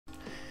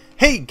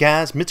Hey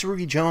guys,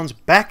 Mitsurugi Jones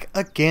back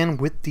again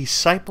with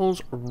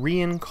Disciples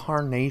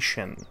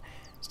Reincarnation.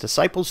 It's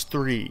Disciples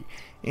 3,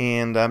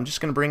 and I'm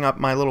just going to bring up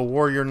my little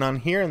warrior nun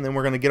here, and then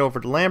we're going to get over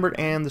to Lambert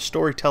and the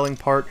storytelling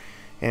part,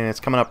 and it's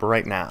coming up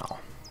right now.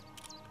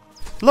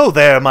 Hello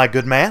there, my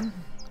good man.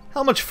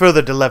 How much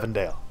further to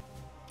Levendale?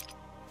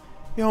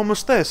 You're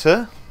almost there,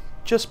 sir.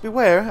 Just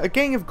beware, a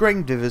gang of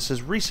gravediggers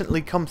has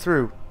recently come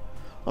through.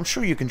 I'm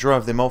sure you can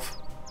drive them off.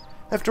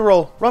 After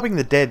all, robbing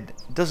the dead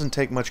doesn't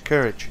take much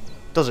courage,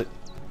 does it?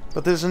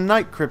 But there's a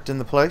night crypt in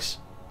the place.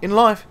 In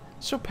life,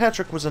 Sir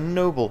Patrick was a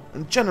noble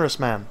and generous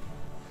man.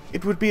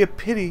 It would be a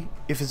pity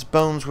if his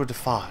bones were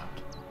defiled.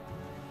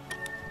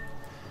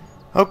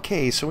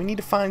 Okay, so we need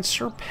to find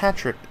Sir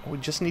Patrick. We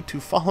just need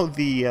to follow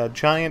the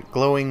giant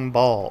glowing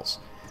balls.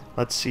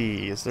 Let's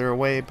see, is there a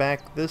way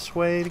back this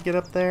way to get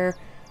up there?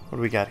 What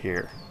do we got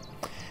here?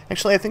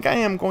 Actually, I think I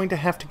am going to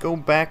have to go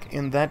back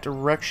in that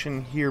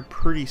direction here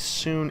pretty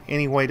soon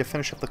anyway to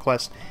finish up the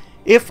quest,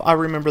 if I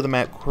remember the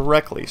map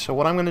correctly. So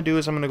what I'm going to do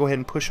is I'm going to go ahead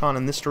and push on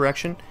in this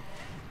direction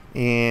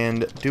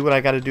and do what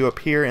I got to do up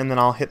here, and then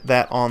I'll hit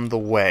that on the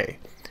way.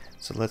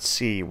 So let's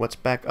see, what's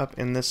back up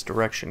in this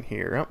direction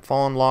here? Oh,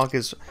 fallen log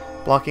is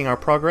blocking our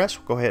progress.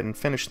 We'll go ahead and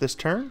finish this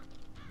turn.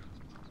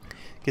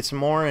 Get some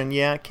more, and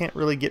yeah, I can't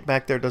really get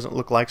back there, doesn't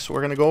look like. So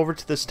we're going to go over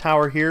to this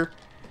tower here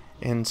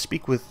and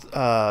speak with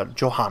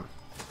Johann.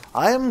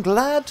 I am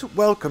glad to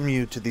welcome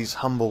you to these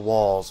humble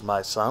walls,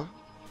 my son.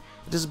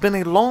 It has been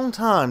a long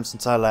time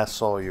since I last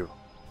saw you.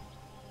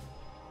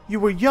 You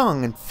were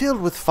young and filled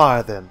with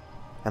fire then,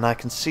 and I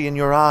can see in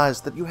your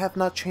eyes that you have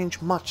not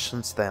changed much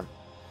since then.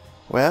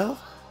 Well,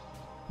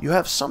 you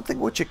have something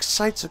which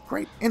excites a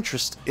great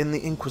interest in the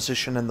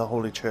Inquisition and the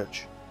Holy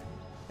Church,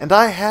 and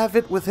I have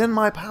it within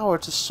my power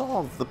to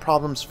solve the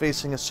problems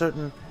facing a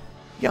certain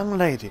young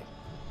lady.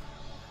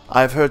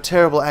 I have heard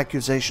terrible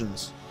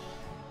accusations.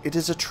 It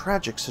is a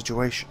tragic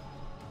situation.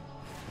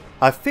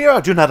 I fear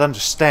I do not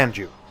understand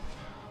you.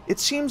 It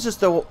seems as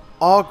though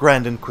our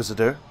Grand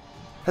Inquisitor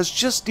has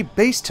just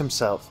debased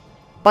himself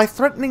by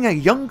threatening a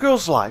young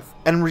girl's life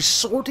and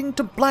resorting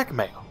to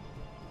blackmail.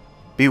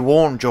 Be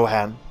warned,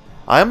 Johann.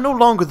 I am no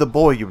longer the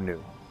boy you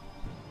knew.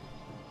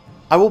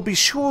 I will be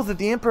sure that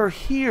the Emperor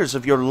hears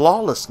of your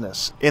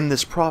lawlessness in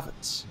this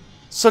province.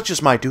 Such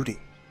is my duty.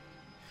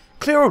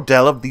 Clear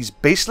Odell of these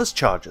baseless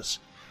charges,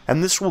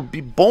 and this will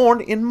be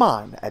borne in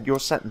mind at your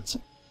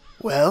sentencing.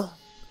 Well,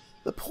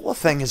 the poor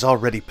thing has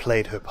already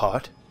played her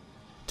part.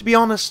 To be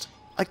honest,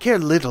 I care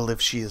little if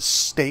she is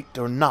staked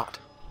or not,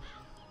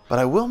 but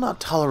I will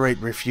not tolerate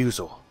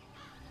refusal,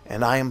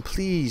 and I am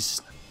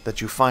pleased that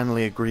you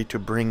finally agreed to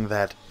bring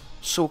that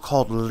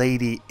so-called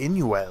Lady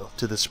Inuel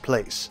to this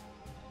place.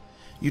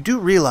 You do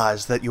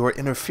realize that you are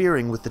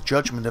interfering with the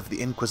judgment of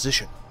the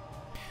Inquisition.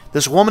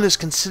 This woman is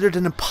considered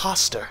an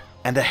impostor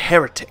and a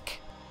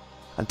heretic,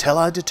 until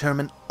I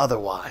determine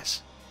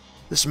otherwise.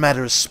 This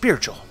matter is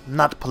spiritual,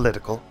 not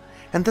political,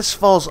 and this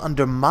falls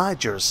under my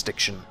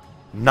jurisdiction,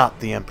 not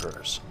the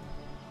Emperor's.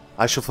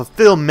 I shall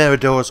fulfill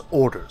Meridor's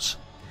orders.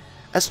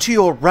 As to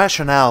your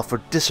rationale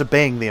for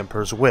disobeying the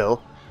Emperor's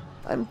will,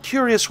 I am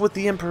curious what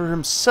the Emperor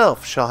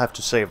himself shall have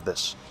to say of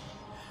this.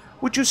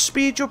 Would you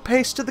speed your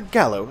pace to the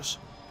gallows?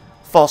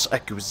 False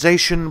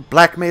accusation,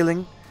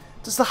 blackmailing?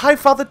 Does the High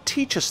Father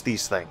teach us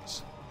these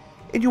things?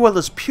 Inuel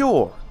is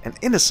pure and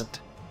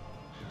innocent.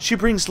 She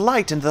brings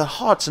light into the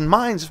hearts and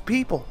minds of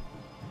people.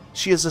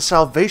 She is the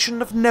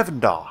salvation of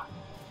Nevendar.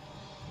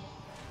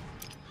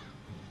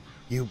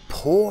 You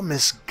poor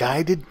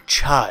misguided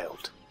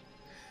child.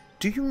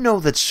 Do you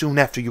know that soon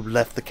after you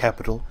left the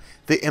capital,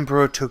 the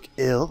Emperor took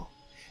ill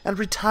and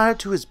retired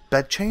to his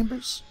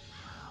bedchambers?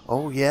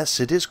 Oh yes,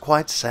 it is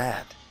quite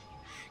sad.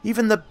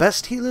 Even the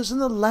best healers in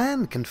the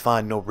land can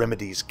find no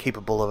remedies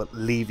capable of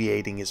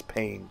alleviating his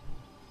pain.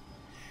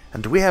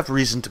 And we have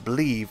reason to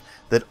believe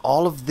that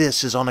all of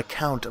this is on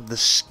account of the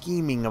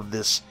scheming of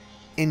this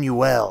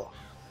Inuel,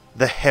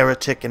 the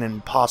heretic and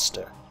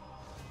impostor.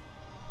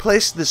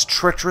 Place this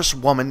treacherous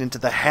woman into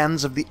the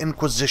hands of the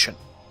Inquisition.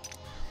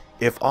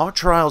 If our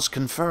trials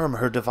confirm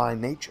her divine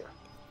nature,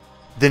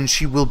 then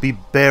she will be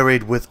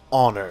buried with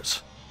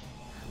honors.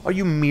 Are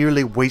you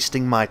merely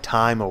wasting my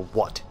time or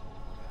what?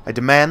 I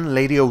demand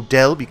Lady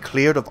Odell be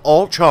cleared of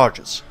all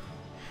charges,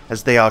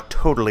 as they are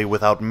totally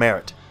without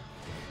merit,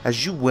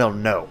 as you well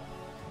know.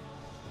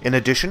 In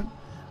addition,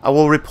 I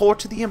will report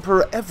to the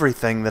Emperor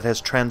everything that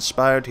has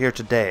transpired here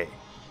today.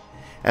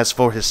 As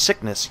for his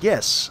sickness,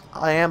 yes,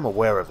 I am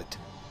aware of it.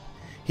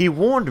 He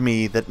warned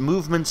me that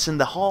movements in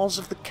the halls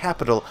of the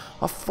capital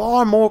are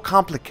far more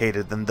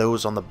complicated than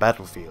those on the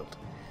battlefield,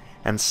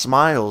 and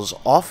smiles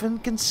often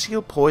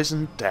conceal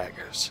poisoned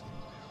daggers.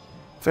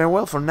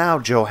 Farewell for now,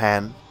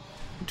 Johann.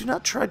 Do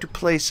not try to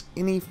place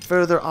any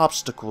further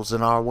obstacles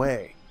in our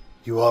way.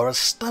 You are a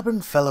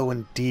stubborn fellow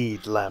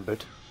indeed,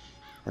 Lambert,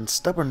 and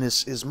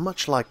stubbornness is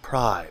much like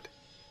pride.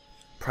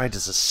 Pride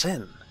is a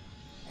sin,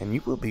 and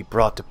you will be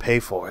brought to pay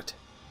for it.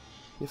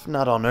 If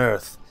not on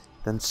earth,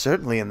 then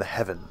certainly in the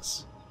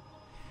heavens.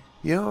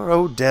 Your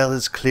Odell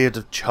is cleared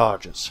of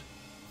charges,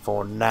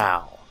 for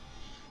now.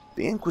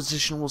 The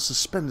Inquisition will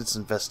suspend its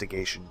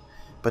investigation,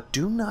 but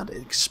do not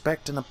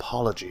expect an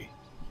apology.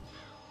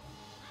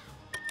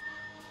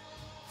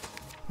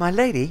 My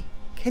lady,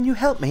 can you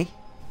help me?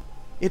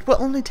 It will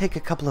only take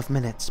a couple of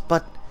minutes,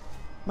 but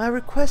my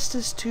request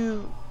is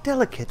too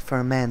delicate for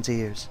a man's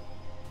ears.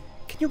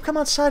 Can you come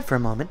outside for a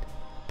moment?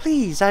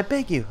 Please, I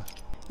beg you.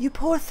 You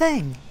poor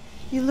thing.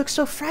 You look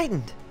so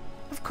frightened.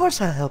 Of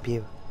course I'll help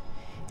you.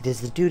 It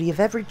is the duty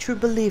of every true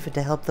believer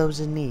to help those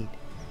in need.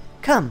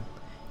 Come,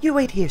 you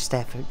wait here,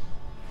 Stafford.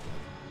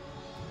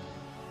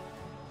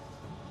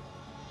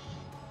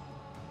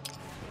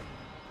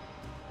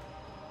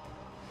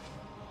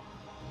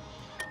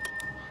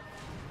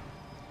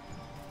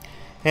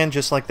 And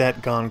just like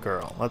that, gone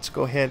girl. Let's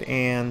go ahead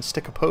and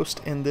stick a post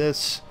in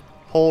this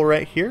hole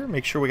right here.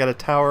 Make sure we got a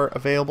tower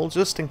available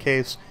just in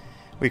case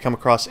we come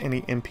across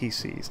any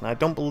NPCs. Now, I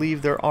don't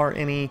believe there are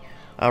any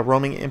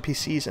roaming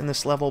NPCs in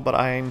this level, but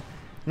I'm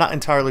not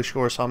entirely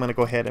sure, so I'm going to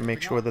go ahead and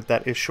make sure that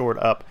that is shored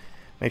up.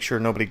 Make sure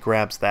nobody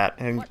grabs that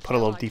and put a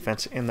little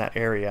defense in that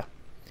area.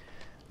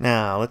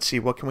 Now, let's see,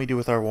 what can we do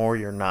with our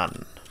warrior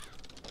nun?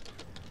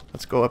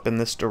 Let's go up in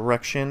this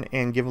direction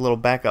and give a little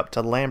backup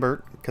to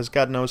Lambert, because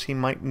God knows he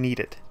might need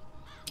it.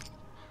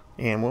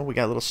 And, well, we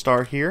got a little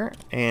star here,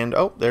 and,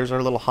 oh, there's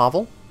our little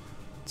hovel.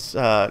 Let's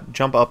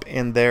jump up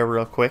in there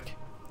real quick,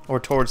 or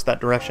towards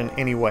that direction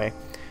anyway.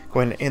 Go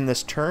ahead and end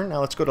this turn.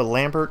 Now let's go to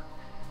Lambert,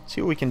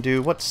 see what we can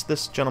do. What's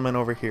this gentleman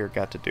over here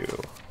got to do?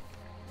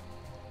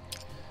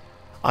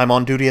 I'm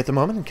on duty at the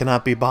moment and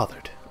cannot be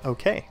bothered.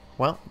 Okay,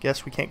 well,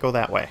 guess we can't go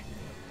that way.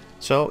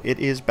 So it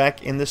is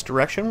back in this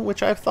direction,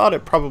 which I thought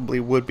it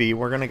probably would be.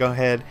 We're going to go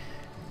ahead,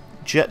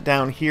 jet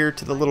down here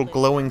to the little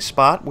glowing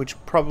spot, which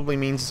probably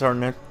means it's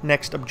our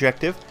next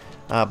objective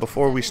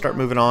before we start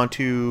moving on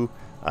to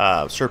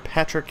Sir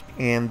Patrick,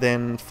 and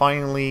then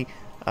finally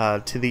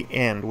to the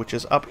end, which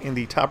is up in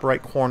the top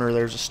right corner.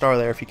 There's a star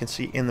there, if you can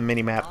see in the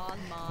mini-map.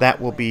 That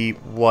will be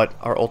what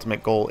our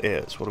ultimate goal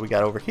is. What do we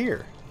got over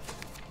here?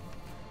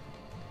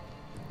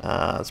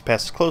 This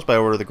pass is closed by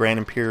order of the Grand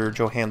Emperor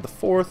Johann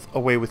IV.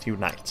 Away with you,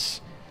 knights.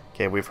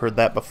 Okay, we've heard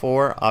that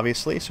before,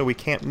 obviously, so we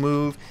can't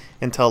move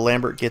until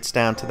Lambert gets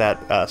down to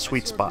that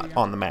sweet spot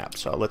on the map.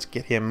 So let's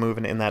get him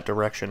moving in that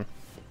direction.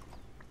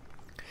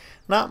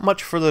 Not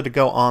much further to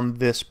go on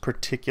this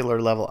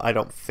particular level, I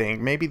don't think.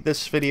 Maybe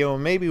this video,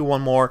 maybe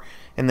one more,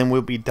 and then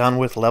we'll be done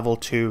with level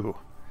 2.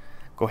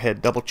 Go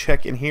ahead, double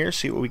check in here,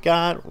 see what we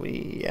got.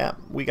 We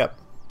got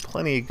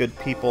plenty of good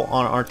people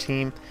on our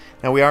team.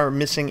 Now we are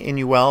missing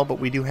Inuel, but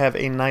we do have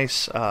a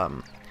nice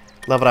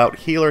leveled out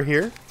healer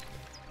here.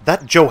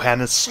 That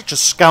Johann is such a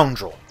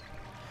scoundrel.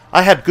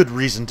 I had good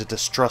reason to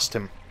distrust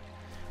him.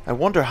 I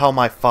wonder how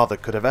my father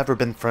could have ever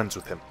been friends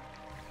with him.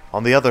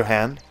 On the other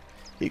hand,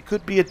 he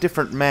could be a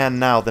different man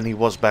now than he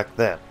was back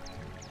then.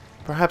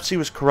 Perhaps he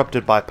was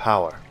corrupted by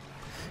power.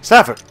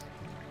 Stafford,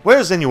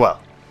 where's Inuel?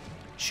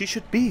 She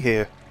should be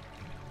here.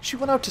 She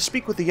went out to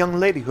speak with a young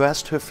lady who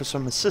asked her for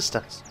some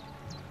assistance.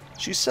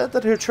 She said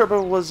that her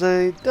trouble was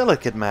a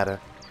delicate matter,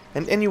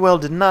 and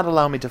Inuel did not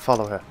allow me to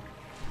follow her.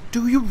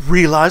 Do you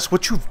realize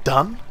what you've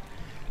done?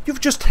 You've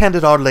just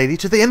handed Our Lady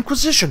to the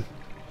Inquisition.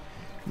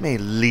 May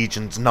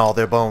legions gnaw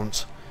their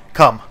bones.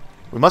 Come,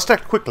 we must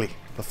act quickly,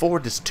 before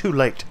it is too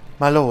late.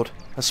 My lord,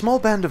 a small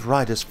band of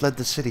riders fled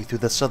the city through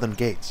the southern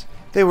gates.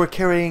 They were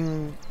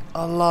carrying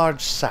a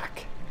large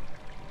sack.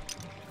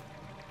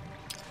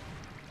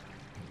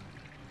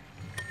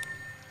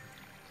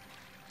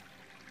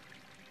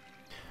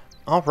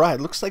 Alright,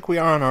 looks like we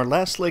are on our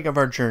last leg of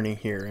our journey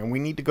here, and we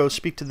need to go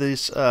speak to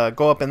this,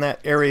 go up in that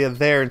area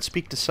there and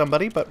speak to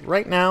somebody, but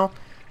right now,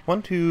 I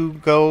want to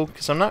go,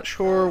 because I'm not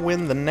sure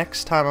when the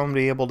next time I'm going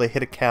to be able to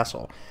hit a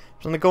castle. So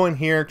I'm going to go in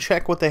here,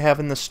 check what they have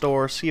in the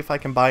store, see if I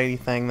can buy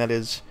anything that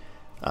is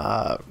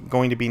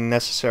going to be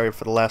necessary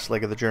for the last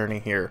leg of the journey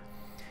here.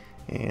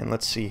 And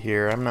let's see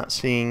here, I'm not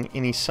seeing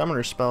any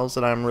summoner spells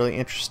that I'm really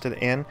interested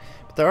in,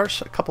 but there are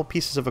a couple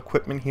pieces of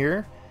equipment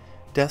here.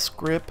 Death's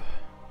Grip.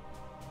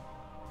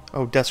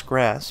 Oh, Death's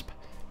Grasp.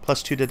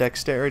 +2 to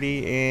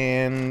Dexterity,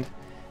 and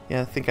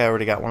yeah, I think I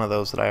already got one of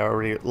those that I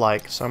already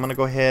like. So I'm going to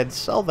go ahead,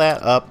 sell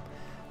that up.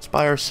 Let's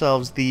buy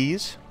ourselves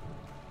these.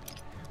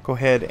 Go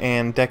ahead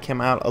and deck him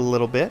out a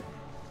little bit.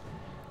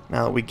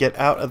 Now that we get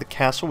out of the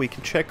castle, we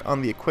can check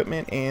on the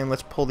equipment, and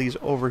let's pull these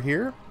over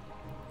here.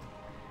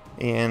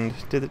 And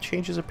did it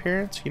change his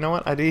appearance? You know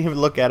what? I didn't even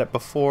look at it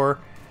before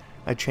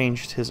I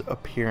changed his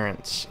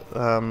appearance.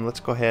 Let's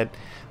go ahead.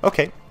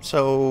 Okay,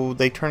 so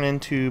they turn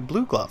into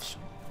blue gloves,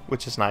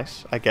 which is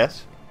nice, I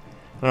guess.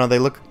 I don't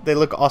know, they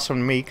look awesome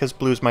to me because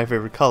blue is my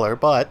favorite color,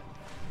 but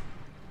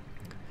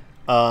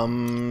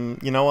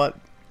you know what?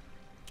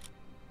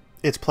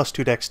 It's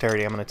 +2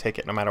 dexterity. I'm going to take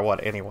it no matter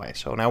what anyway.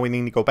 So now we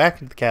need to go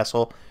back into the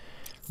castle,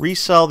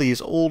 resell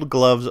these old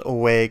gloves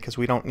away because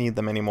we don't need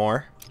them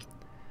anymore.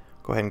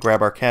 Go ahead and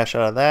grab our cash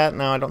out of that.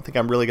 Now I don't think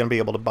I'm really going to be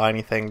able to buy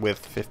anything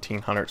with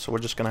 1500, so we're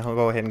just going to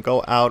go ahead and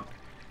go out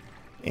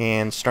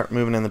and start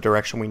moving in the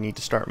direction we need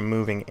to start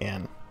moving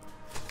in.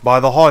 By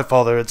the High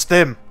Father, it's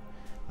them!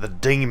 The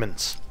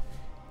demons.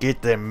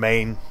 Get them,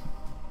 man.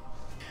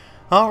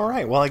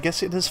 Alright, well I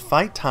guess it is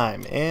fight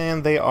time,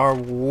 and they are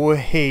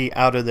way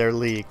out of their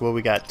league. Well,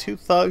 we got 2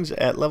 thugs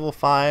at level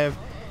 5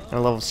 and a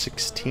level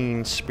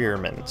 16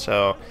 spearman,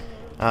 so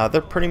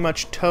they're pretty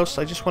much toast.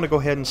 I just want to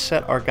go ahead and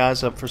set our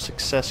guys up for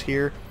success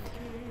here.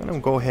 I'm going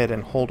to go ahead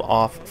and hold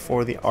off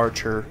for the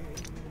archer,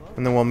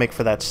 and then we'll make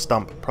for that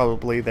stump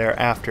probably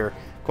thereafter.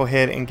 Go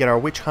ahead and get our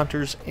witch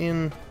hunters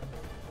in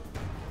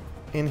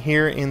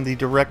here in the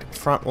direct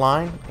front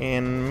line,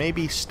 and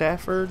maybe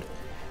Stafford.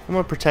 I'm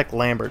going to protect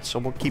Lambert, so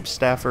we'll keep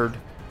Stafford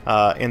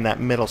in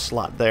that middle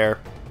slot there.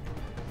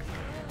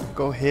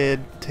 Go ahead,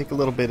 take a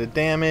little bit of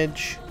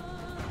damage.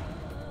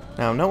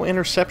 Now, no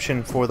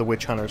interception for the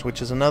witch hunters,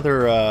 which is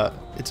another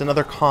it's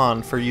another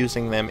con for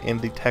using them in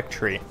the tech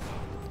tree.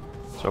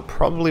 So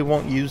probably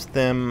won't use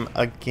them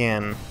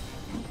again.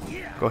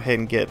 Go ahead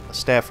and get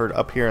Stafford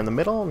up here in the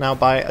middle. Now,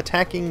 by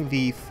attacking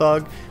the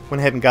thug,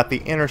 went ahead and got the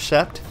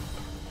intercept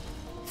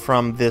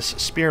from this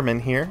spearman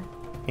here,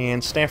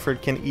 and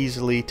Stafford can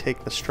easily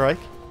take the strike.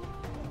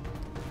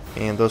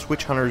 And those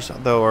witch hunters,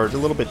 though, are a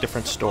little bit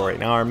different story.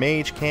 Now, our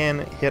mage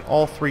can hit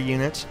all 3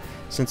 units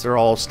since they're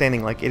all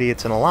standing like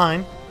idiots in a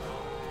line.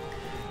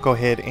 Go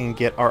ahead and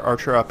get our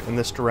archer up in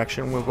this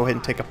direction. We'll go ahead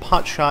and take a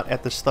pot shot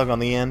at this thug on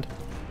the end.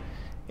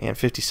 And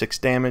 56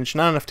 damage.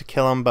 Not enough to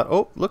kill him, but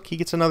oh, look, he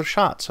gets another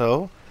shot.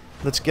 So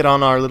let's get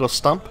on our little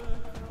stump.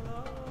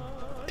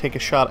 Take a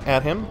shot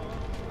at him.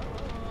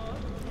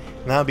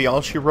 And that'll be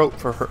all she wrote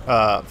for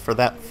her, for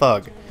that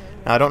thug.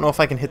 Now, I don't know if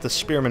I can hit the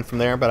spearman from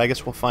there, but I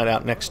guess we'll find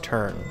out next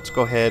turn. Let's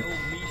go ahead,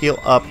 heal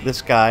up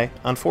this guy.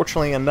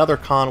 Unfortunately, another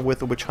con with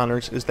the witch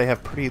hunters is they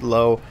have pretty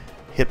low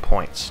hit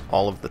points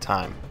all of the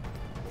time.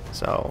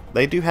 So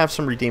they do have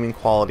some redeeming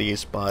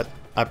qualities, but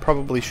I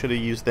probably should have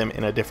used them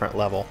in a different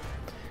level.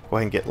 Go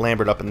ahead and get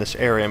Lambert up in this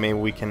area. Maybe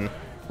we can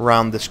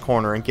round this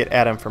corner and get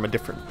at him from a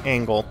different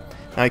angle.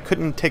 Now, he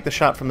couldn't take the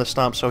shot from the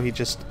stump, so he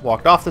just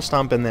walked off the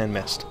stump and then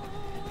missed.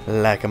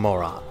 Like a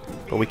moron.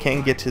 But we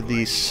can get to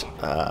this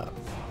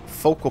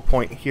focal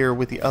point here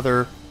with the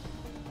other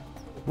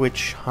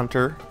witch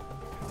hunter,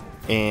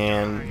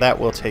 and that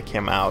will take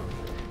him out.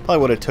 Probably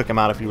would have took him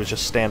out if he was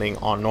just standing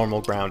on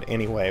normal ground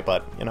anyway,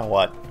 but you know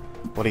what?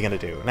 What are you going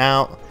to do?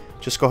 Now,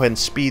 just go ahead and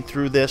speed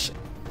through this.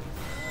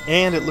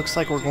 And it looks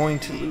like we're going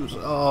to lose.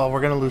 Oh,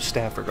 we're going to lose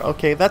Stafford.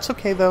 Okay, that's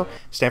okay, though.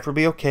 Stafford will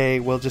be okay.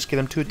 We'll just get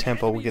him to a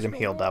tempo. We'll get him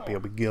healed up. He'll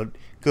be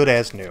good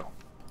as new.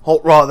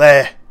 Halt right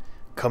there.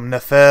 Come no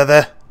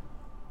further.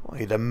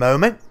 Wait a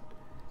moment.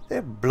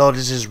 Their blood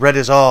is as red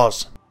as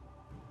ours.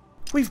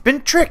 We've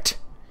been tricked.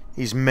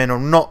 These men are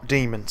not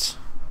demons.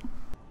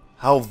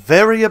 How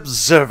very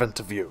observant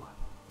of you.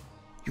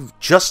 You've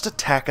just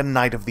attacked a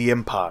knight of the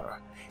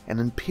Empire, an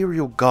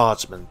Imperial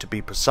Guardsman to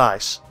be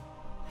precise.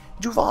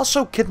 You've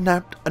also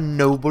kidnapped a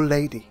noble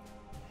lady.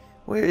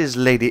 Where is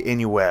Lady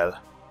Inuel?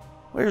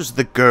 Where's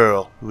the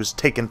girl who was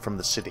taken from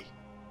the city?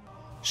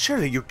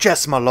 Surely you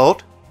jest, my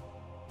lord.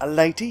 A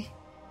lady?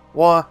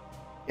 Why,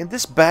 in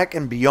this back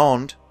and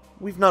beyond,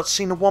 we've not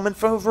seen a woman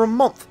for over a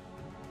month.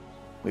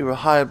 We were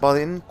hired by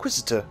the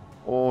Inquisitor,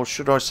 or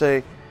should I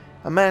say,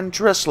 a man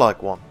dressed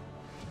like one.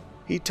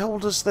 He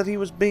told us that he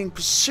was being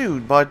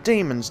pursued by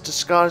demons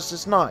disguised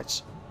as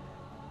knights.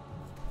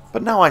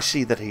 But now I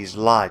see that he's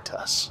lied to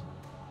us.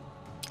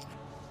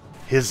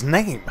 His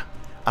name?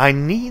 I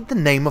need the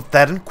name of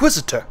that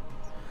Inquisitor.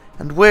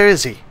 And where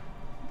is he?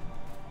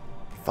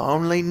 If I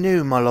only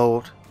knew, my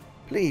lord.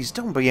 Please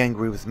don't be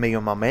angry with me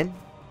or my men.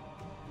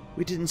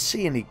 We didn't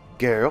see any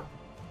girl.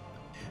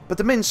 But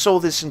the men saw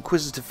this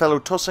Inquisitor fellow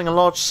tossing a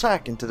large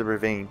sack into the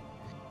ravine.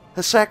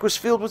 The sack was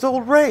filled with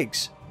old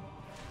rags.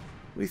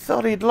 We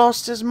thought he'd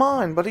lost his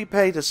mind, but he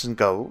paid us in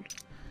gold.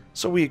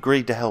 So we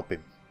agreed to help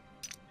him.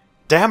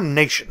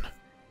 Damnation!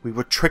 We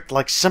were tricked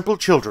like simple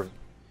children.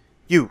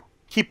 You,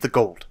 keep the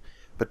gold,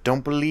 but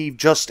don't believe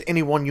just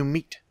anyone you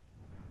meet.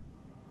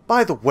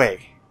 By the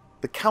way,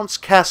 the Count's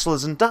castle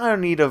is in dire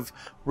need of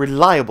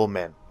reliable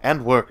men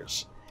and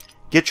workers.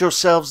 Get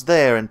yourselves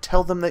there and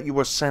tell them that you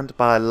were sent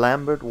by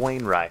Lambert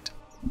Wainwright.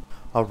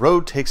 Our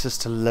road takes us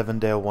to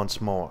Levendale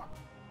once more,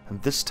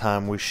 and this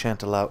time we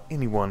shan't allow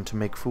anyone to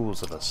make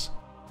fools of us.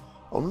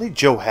 Only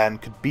Johann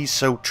could be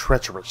so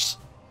treacherous.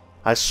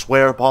 I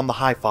swear upon the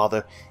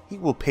Highfather, he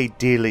will pay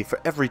dearly for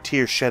every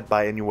tear shed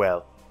by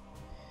Inuel.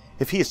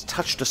 If he has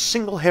touched a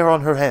single hair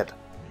on her head,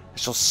 I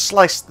shall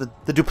slice the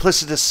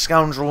duplicitous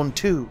scoundrel in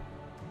two.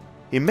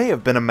 He may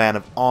have been a man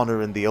of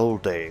honor in the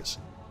old days,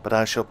 but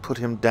I shall put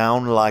him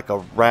down like a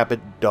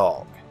rabid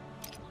dog.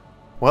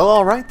 Well,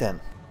 alright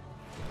then.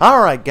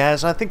 Alright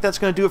guys, I think that's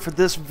going to do it for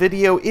this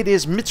video. It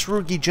is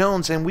Mitsurugi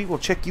Jones, and we will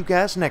check you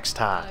guys next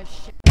time.